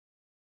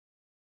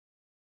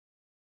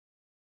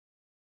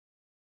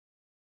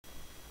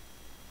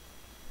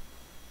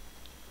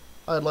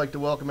I'd like to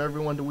welcome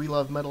everyone to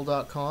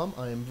WeLoveMetal.com.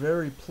 I am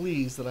very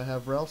pleased that I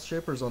have Ralf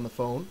Scheepers on the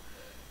phone,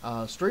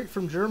 straight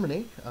from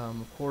Germany.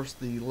 Of course,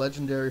 the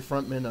legendary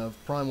frontman of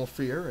Primal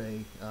Fear,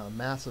 a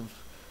massive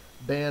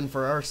band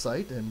for our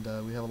site, and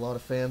we have a lot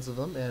of fans of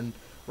them. And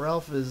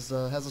Ralf has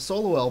a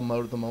solo album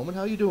out at the moment.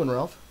 How you doing,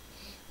 Ralf?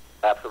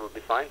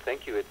 Absolutely fine,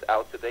 thank you. It's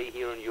out today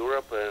here in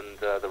Europe,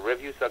 and the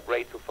reviews are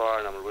great so far,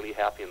 and I'm really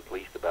happy and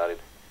pleased about it.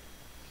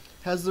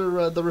 Has the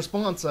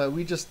response?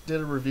 We just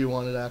did a review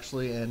on it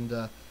actually,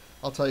 and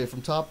I'll tell you,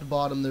 from top to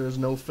bottom, there is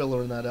no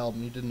filler in that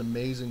album. You did an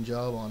amazing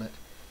job on it.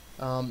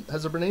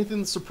 Has there been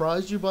anything that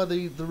surprised you by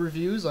the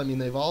reviews? I mean,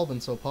 they've all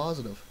been so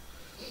positive.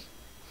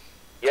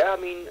 Yeah, I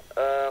mean,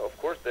 of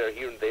course, there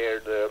here and there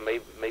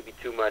maybe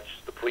too much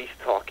the priest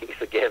talkings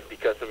again,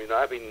 because I mean,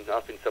 I've been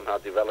somehow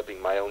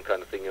developing my own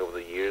kind of thing over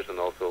the years, and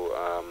also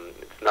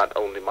it's not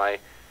only my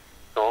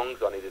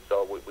songs on it; it's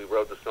all we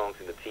wrote the songs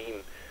in the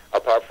team.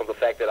 Apart from the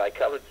fact that I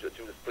covered the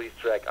Judas Priest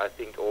track, I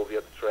think all the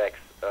other tracks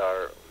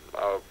are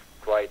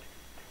quite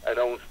an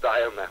own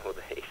style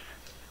nowadays.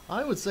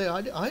 I would say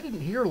I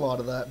didn't hear a lot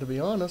of that, to be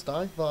honest.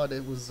 I thought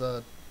it was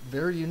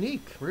very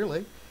unique,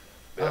 really.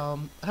 Yeah.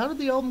 How did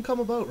the album come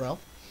about, Ralph?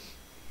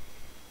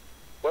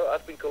 Well,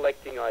 I've been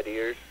collecting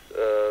ideas,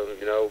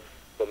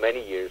 for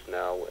many years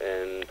now,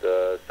 and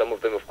some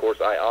of them, of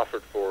course, I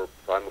offered for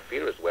Primal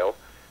Fear as well,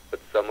 but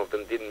some of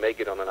them didn't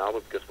make it on an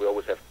album because we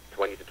always have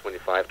 20 to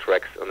 25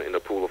 tracks in a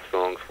pool of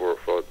songs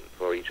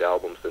for each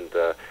album, and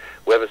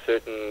we have a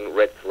certain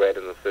red thread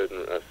and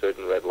a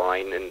certain red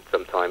line, and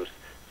sometimes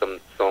some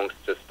songs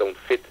just don't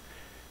fit,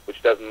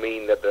 which doesn't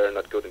mean that they're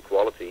not good in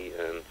quality.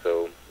 And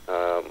so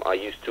I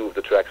used two of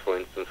the tracks, for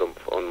instance,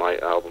 on my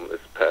album is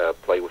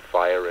Play with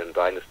Fire and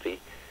Dynasty,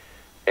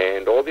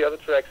 and all the other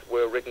tracks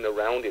were written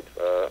around it.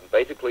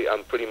 Basically,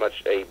 I'm pretty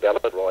much a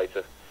ballad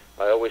writer.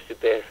 I always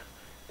sit there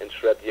and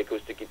shred the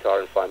acoustic guitar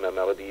and find my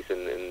melodies,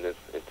 and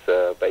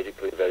it's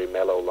basically very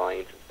mellow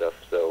lines and stuff.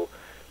 So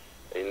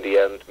in the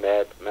end,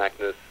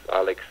 Magnus,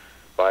 Alex,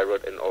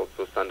 Byrod, and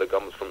also Sander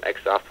Gommels from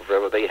X After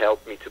Forever, they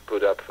helped me to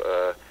put up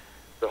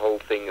the whole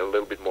thing a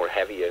little bit more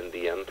heavier in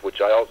the end, which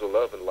I also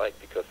love and like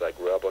because I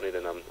grew up on it,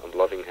 and I'm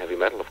loving heavy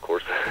metal, of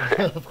course.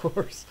 Of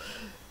course.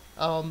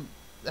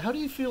 How do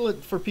you feel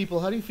it for people?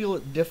 How do you feel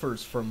it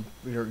differs from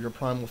your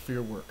Primal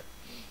Fear work?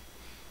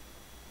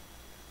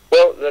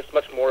 Well, there's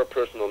much more a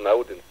personal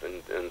note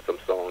in some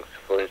songs.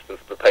 For instance,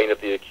 The Pain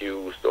of the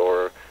Accused,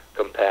 or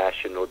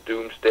Compassion, or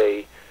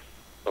Doomsday.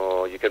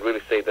 Or you can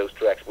really say those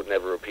tracks would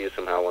never appear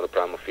somehow on a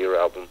Primal Fear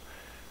album.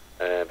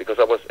 Because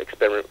I was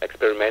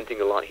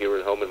experimenting a lot here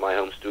at home in my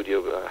home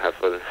studio.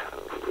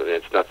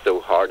 It's not so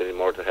hard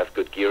anymore to have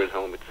good gear at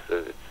home.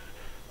 It's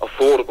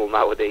affordable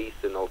nowadays,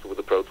 and also with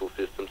the Pro Tool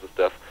systems and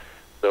stuff.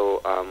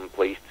 So I'm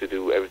pleased to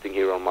do everything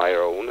here on my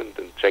own and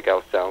check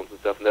out sounds and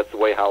stuff. And that's the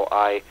way how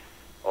I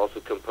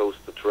also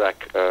composed the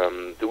track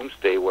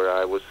Doomsday,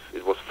 where it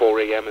was 4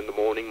 a.m. in the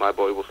morning, my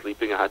boy was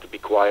sleeping, I had to be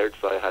quiet,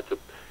 so I had to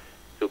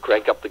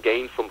crank up the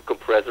gain from the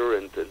compressor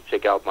and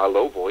check out my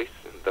low voice,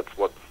 and that's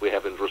what we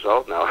have in the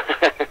result now.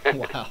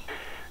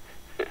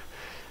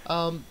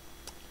 Wow.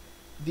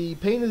 The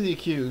Pain of the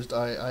Accused,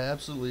 I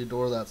absolutely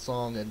adore that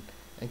song, and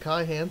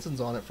Kai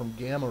Hansen's on it from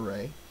Gamma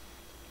Ray.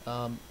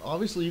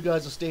 Obviously you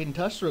guys have stayed in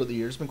touch throughout the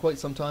years. It's been quite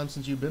some time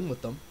since you've been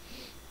with them.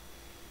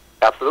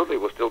 Absolutely,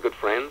 we're still good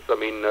friends. I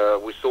mean,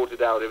 we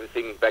sorted out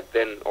everything back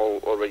then,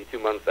 already 2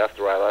 months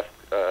after I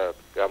left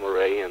Gamma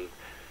Ray, and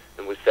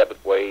we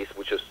severed ways.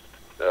 We just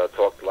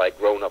talked like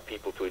grown-up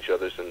people to each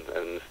other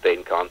and stayed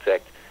in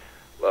contact.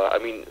 I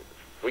mean,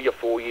 3 or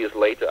 4 years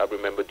later, I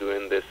remember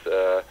doing this,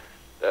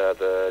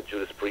 the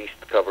Judas Priest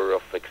cover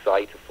of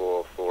Excite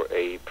for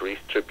a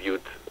Priest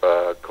tribute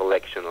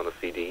collection on a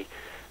CD,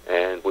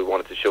 and we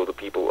wanted to show the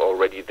people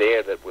already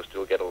there that we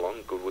still get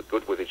along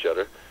good with each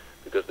other,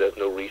 because there's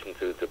no reason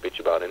to bitch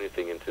about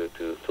anything and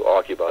to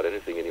argue about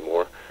anything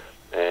anymore.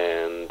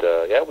 And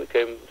yeah, we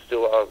became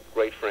still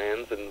great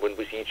friends, and when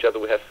we see each other,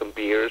 we have some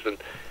beers and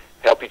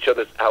help each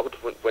other out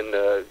when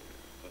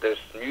there's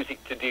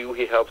music to do.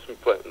 He helps me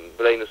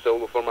playing a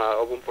solo for my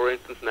album, for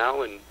instance,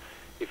 now, and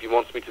if he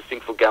wants me to sing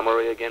for Gamma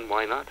Ray again,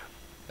 why not?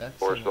 Excellent.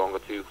 For a song or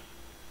two.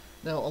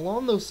 Now,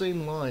 along those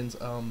same lines,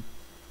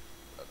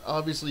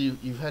 obviously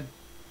you've had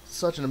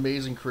such an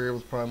amazing career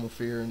with Primal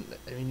Fear, and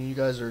I mean, you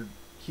guys are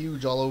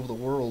huge all over the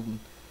world, and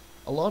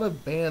a lot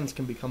of bands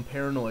can become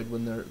paranoid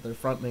when their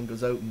frontman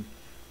goes out and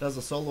does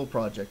a solo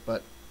project,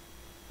 but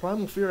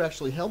Primal Fear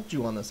actually helped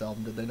you on this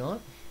album, did they not?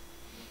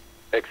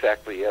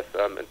 Exactly, yes.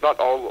 Not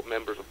all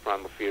members of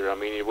Primal Fear. I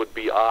mean, it would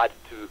be odd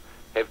to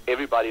have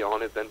everybody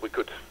on it, then we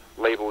could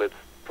label it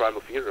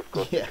Primal Fear, of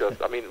course, yeah.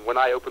 Because, I mean, when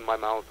I open my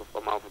mouth,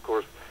 of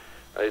course,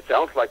 it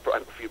sounds like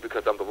Primal Fear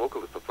because I'm the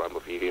vocalist of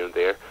Primal Fear here and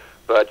there,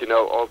 but,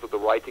 also the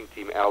writing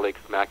team, Alex,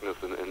 Magnus,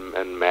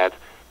 and Matt,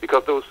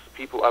 because those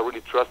people, I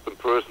really trust them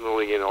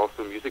personally and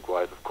also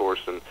music-wise, of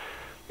course, and,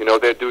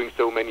 they're doing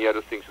so many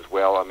other things as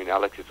well. I mean,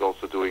 Alex is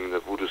also doing the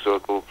Voodoo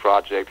Circle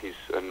project,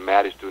 and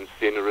Matt is doing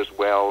Sinner as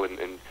well,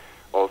 and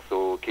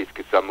also Kiss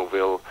Kiss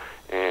Somerville,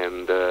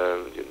 and,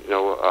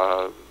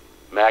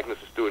 Magnus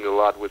is doing a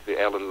lot with the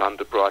Alan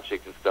Lander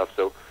project and stuff.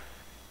 So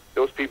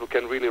those people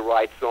can really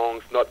write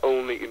songs not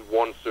only in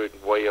one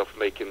certain way of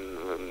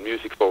making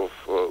music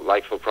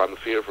like for Primal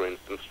Fear, for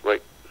instance,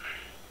 right?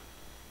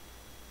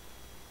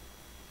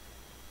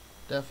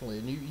 Definitely.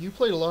 And you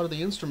played a lot of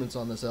the instruments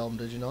on this album,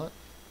 did you not?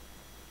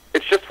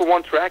 It's just for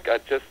one track. I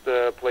just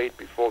played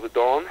Before the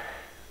Dawn,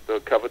 the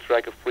cover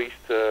track of Priest.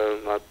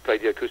 I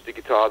played the acoustic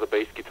guitar, the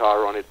bass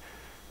guitar on it,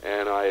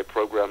 and I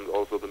programmed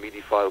also the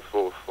MIDI files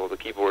for the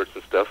keyboards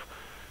and stuff,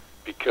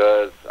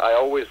 because I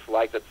always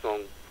liked that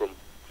song from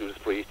Judas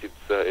Priest.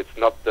 It's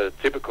not the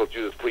typical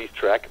Judas Priest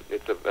track.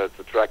 It's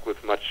a track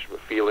with much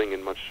feeling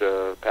and much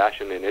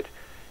passion in it,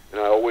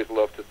 and I always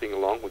loved to sing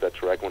along with that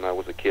track when I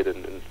was a kid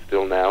and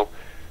still now.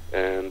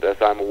 And as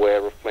I'm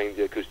aware of playing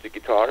the acoustic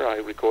guitar, I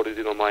recorded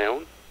it on my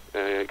own,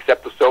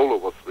 except the solo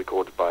was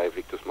recorded by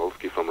Victor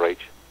Smolsky from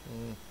Rage.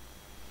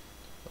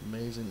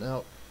 Amazing.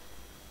 Now,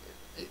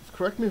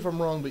 correct me if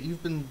I'm wrong, but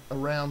you've been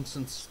around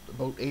since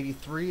about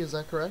 '83, is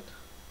that correct?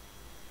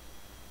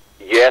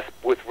 Yes,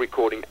 with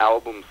recording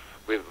albums,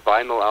 with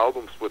vinyl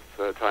albums with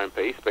Time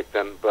Pace back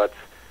then, but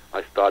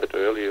I started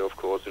earlier, of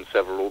course, in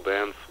several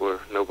bands where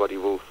nobody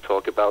will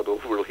talk about or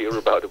will hear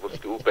about. It was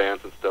school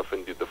bands and stuff,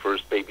 and did the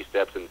first baby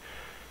steps in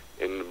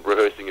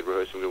rehearsing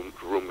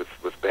room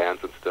with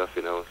bands and stuff,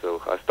 you know.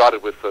 So I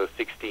started with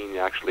 16,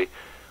 actually,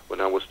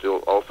 when I was still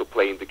also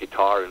playing the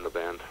guitar in the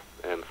band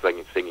and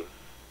singing.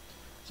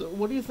 So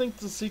what do you think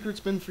the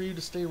secret's been for you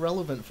to stay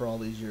relevant for all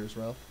these years,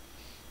 Ralf?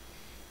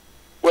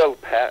 Well,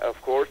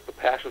 of course, the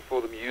passion for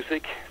the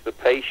music, the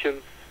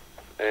patience,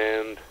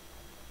 and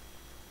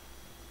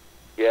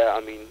yeah,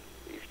 I mean,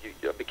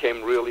 I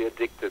became really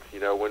addicted. You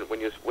know,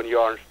 when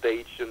you're on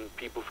stage and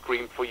people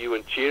scream for you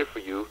and cheer for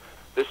you,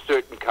 this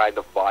certain kind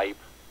of vibe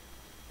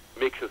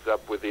mixes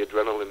up with the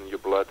adrenaline in your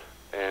blood,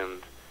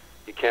 and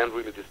you can't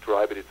really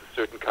describe it. It's a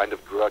certain kind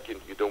of drug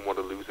you don't want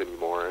to lose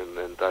anymore,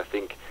 and I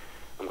think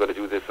I'm going to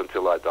do this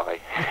until I die.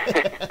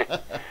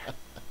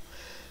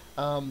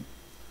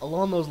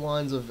 Along those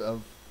lines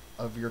of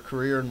your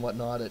career and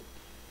whatnot,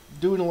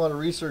 doing a lot of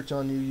research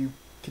on you, you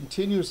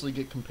continuously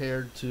get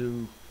compared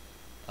to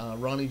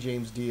Ronnie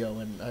James Dio,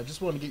 and I just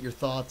want to get your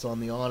thoughts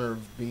on the honor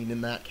of being in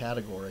that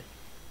category.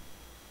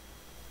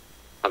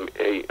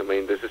 I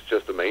mean, this is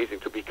just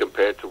amazing to be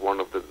compared to one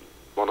of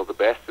the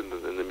best in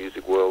the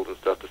music world and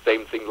stuff. The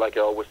same thing, like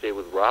I always say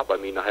with Rob. I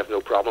mean, I have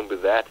no problem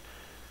with that.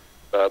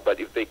 But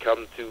if they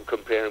come to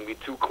comparing me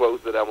too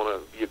close that I want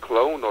to be a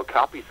clone or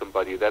copy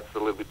somebody, that's a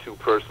little bit too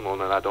personal.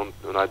 And I don't.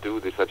 When I do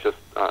this, I just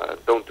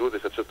don't do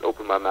this. I just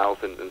open my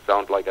mouth and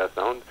sound like I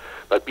sound.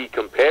 But be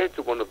compared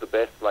to one of the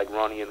best, like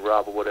Ronnie and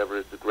Rob or whatever,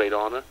 is a great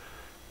honor.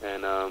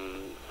 And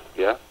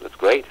yeah, that's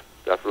great.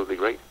 Absolutely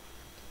great.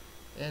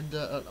 And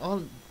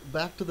on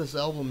back to this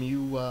album,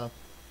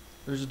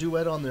 there's a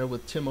duet on there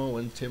with Tim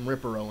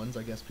Ripper Owens,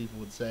 I guess people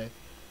would say.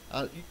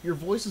 Your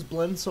voices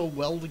blend so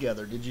well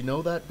together. Did you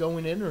know that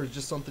going in, or is it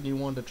just something you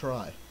wanted to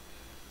try?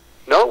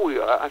 No,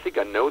 I think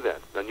I know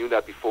that. I knew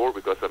that before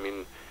because, I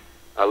mean,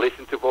 I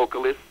listen to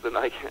vocalists and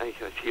I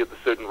hear the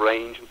certain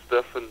range and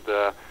stuff, and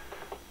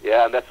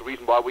yeah, and that's the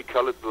reason why we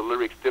colored the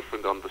lyrics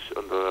different on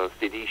the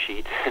CD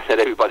sheet, that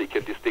everybody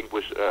can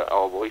distinguish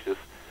our voices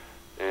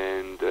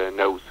and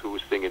knows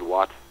who's singing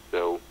what.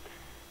 So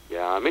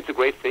yeah, I mean, it's a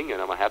great thing,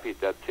 and I'm happy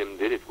that Tim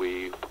did it.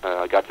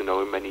 I got to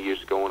know him many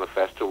years ago on a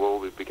festival.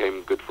 We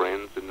became good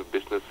friends in the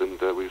business, and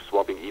we were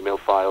swapping email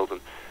files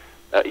and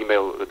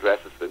email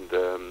addresses, and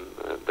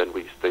then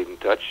we stayed in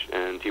touch.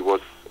 And he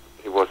was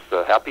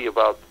happy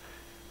about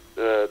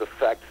the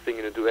fact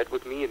singing a duet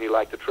with me, and he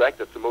liked the track.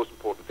 That's the most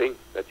important thing,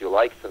 that you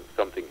like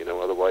something, you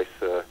know. Otherwise,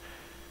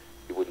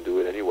 you wouldn't do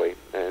it anyway.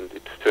 And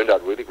it turned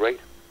out really great.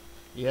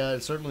 Yeah,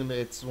 it's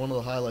one of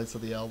the highlights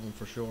of the album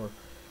for sure.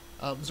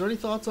 Is there any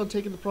thoughts on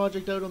taking the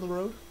project out on the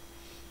road?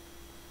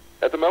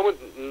 At the moment,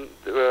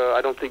 I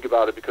don't think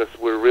about it because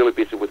we're really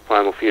busy with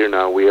Primal Fear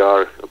now. We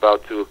are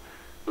about to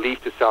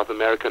leave to South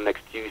America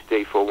next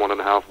Tuesday for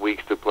 1.5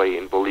 weeks to play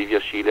in Bolivia,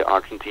 Chile,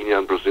 Argentina,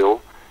 and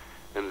Brazil.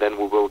 And then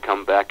we will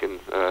come back and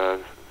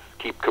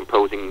keep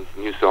composing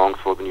new songs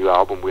for the new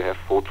album. We have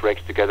 4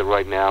 tracks together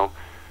right now,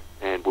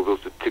 and we will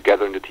sit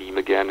together in the team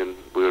again, and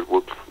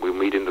we'll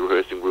meet in the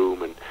rehearsing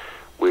room, and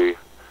we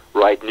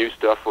write new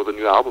stuff for the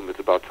new album. It's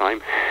about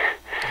time.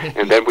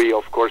 And then we,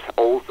 of course,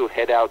 also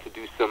head out to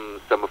do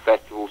some summer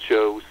festival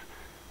shows.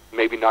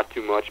 Maybe not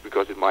too much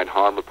because it might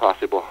harm a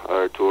possible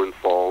tour in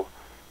fall.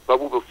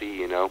 But we will see,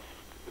 you know.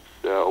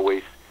 It's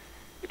always,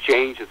 it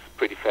changes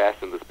pretty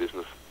fast in this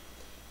business.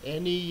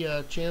 Any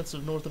chance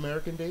of North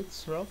American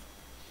dates, Ralf?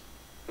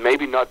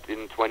 Maybe not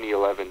in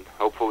 2011.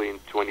 Hopefully in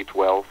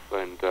 2012,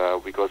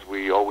 and because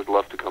we always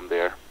love to come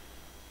there.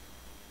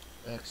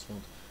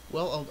 Excellent.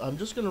 Well, I'm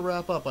just going to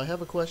wrap up. I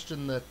have a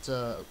question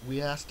that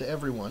we asked to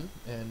everyone,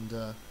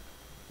 and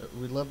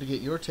we'd love to get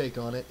your take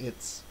on it.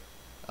 It's,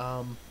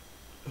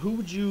 who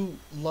would you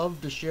love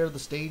to share the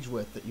stage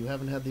with that you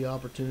haven't had the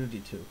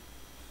opportunity to?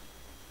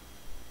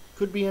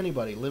 Could be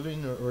anybody,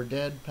 living or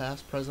dead,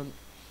 past, present.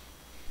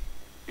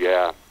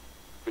 Yeah,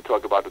 we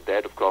talk about the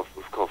dead, of course,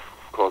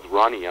 course,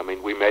 Ronnie. I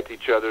mean, we met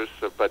each other,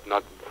 but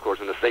not, of course,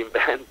 in the same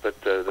band, but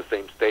the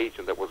same stage,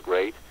 and that was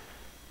great.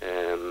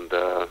 And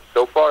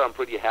so far, I'm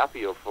pretty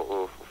happy of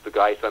the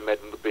guys I met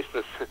in the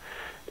business.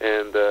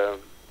 And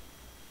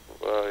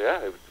yeah,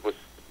 it was,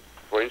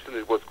 for instance,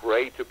 it was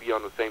great to be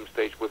on the same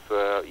stage with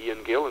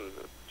Ian Gillan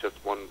just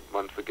 1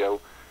 month ago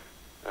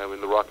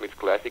in the Rock Meets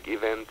Classic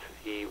event.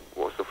 He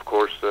was, of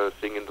course,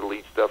 singing the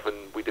lead stuff,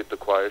 and we did the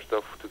choir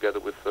stuff together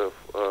with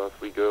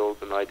 3 girls,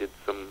 and I did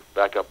some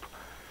backup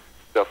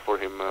stuff for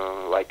him,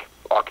 like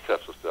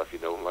octaves or stuff, you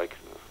know, like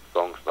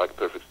songs like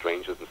Perfect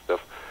Strangers and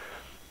stuff.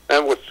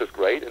 And it was just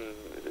great, and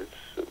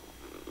it's,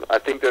 I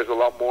think there's a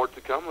lot more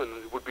to come, and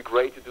it would be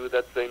great to do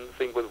that same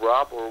thing with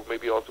Rob, or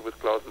maybe also with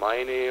Klaus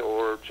Meine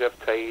or Jeff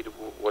Tate,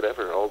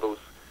 whatever, all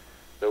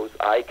those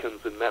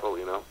icons in metal,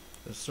 you know.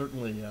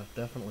 Certainly, yeah,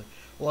 definitely.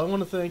 Well, I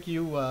want to thank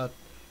you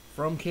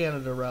from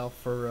Canada, Ralf,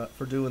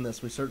 for doing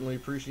this. We certainly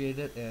appreciate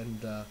it,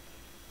 and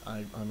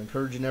I'm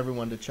encouraging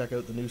everyone to check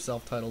out the new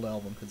self-titled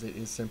album, because it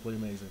is simply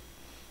amazing.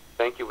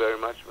 Thank you very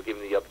much for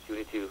giving me the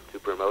opportunity to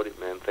promote it,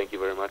 man. Thank you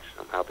very much.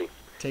 I'm happy.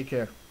 Take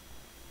care.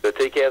 So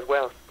take care as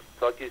well.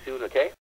 Talk to you soon, okay?